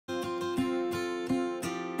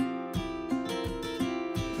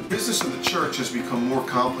business of the church has become more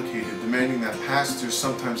complicated, demanding that pastors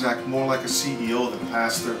sometimes act more like a CEO than a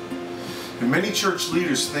pastor. And many church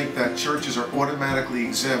leaders think that churches are automatically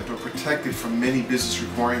exempt or protected from many business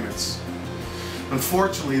requirements.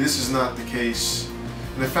 Unfortunately, this is not the case.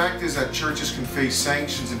 And the fact is that churches can face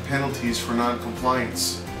sanctions and penalties for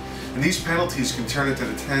non-compliance. And these penalties can turn into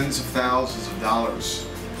the tens of thousands of dollars.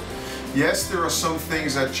 Yes, there are some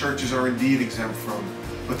things that churches are indeed exempt from,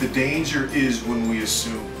 but the danger is when we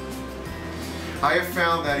assume. I have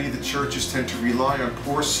found that either churches tend to rely on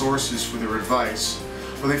poor sources for their advice,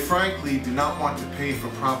 or they frankly do not want to pay for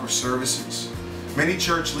proper services. Many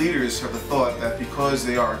church leaders have the thought that because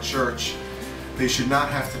they are a church, they should not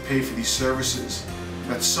have to pay for these services,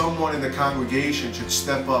 that someone in the congregation should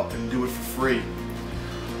step up and do it for free.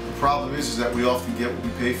 The problem is that we often get what we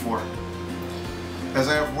pay for. As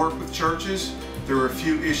I have worked with churches, there are a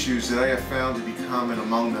few issues that I have found to be common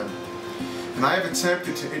among them. And I have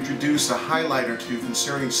attempted to introduce a highlight or two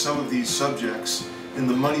concerning some of these subjects in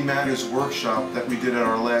the Money Matters workshop that we did at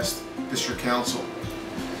our last district council.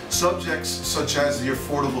 Subjects such as the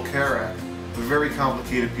Affordable Care Act, a very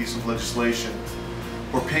complicated piece of legislation,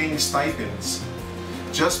 or paying stipends.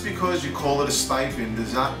 Just because you call it a stipend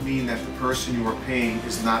does not mean that the person you are paying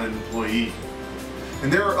is not an employee.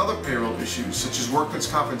 And there are other payroll issues, such as workman's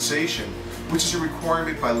compensation, which is a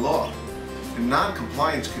requirement by law. And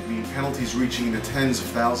non-compliance could mean penalties reaching into tens of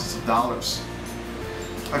thousands of dollars.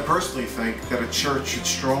 I personally think that a church should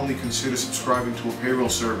strongly consider subscribing to a payroll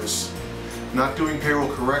service. Not doing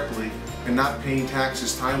payroll correctly and not paying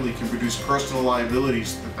taxes timely can produce personal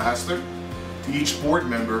liabilities to the pastor, to each board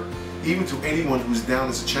member, even to anyone who's down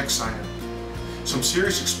as a check signer. Some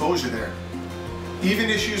serious exposure there. Even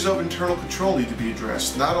issues of internal control need to be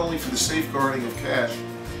addressed, not only for the safeguarding of cash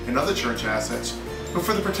and other church assets, but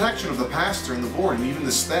for the protection of the pastor and the board and even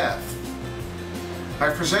the staff.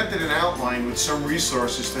 I've presented an outline with some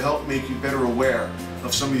resources to help make you better aware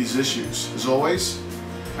of some of these issues. As always,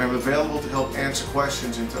 I am available to help answer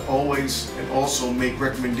questions and to always and also make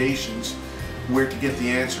recommendations where to get the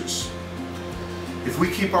answers. If we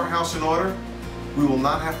keep our house in order, we will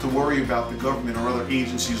not have to worry about the government or other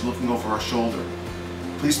agencies looking over our shoulder.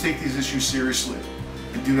 Please take these issues seriously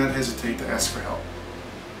and do not hesitate to ask for help.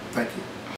 Thank you.